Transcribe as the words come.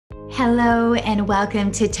Hello and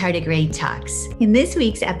welcome to Tardigrade Talks. In this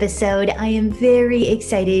week's episode, I am very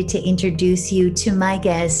excited to introduce you to my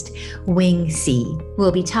guest, Wing Tse.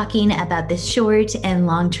 We'll be talking about the short and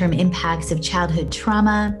long-term impacts of childhood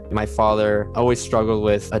trauma. My father always struggled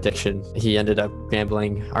with addiction. He ended up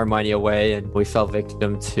gambling our money away, and we fell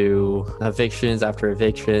victim to evictions after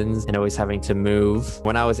evictions and always having to move.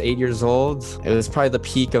 When I was 8 years old, it was probably the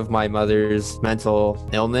peak of my mother's mental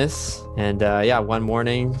illness. And one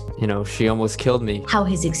morning, she almost killed me. How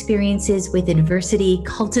his experiences with adversity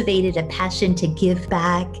cultivated a passion to give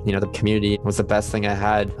back. The community was the best thing I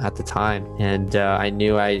had at the time. And I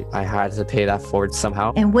knew I had to pay that forward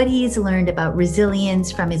somehow. And what he's learned about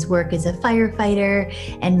resilience from his work as a firefighter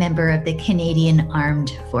and member of the Canadian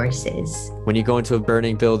Armed Forces. When you go into a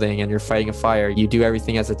burning building and you're fighting a fire, you do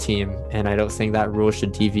everything as a team. And I don't think that rule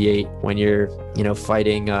should deviate when you're,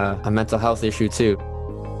 fighting a mental health issue too.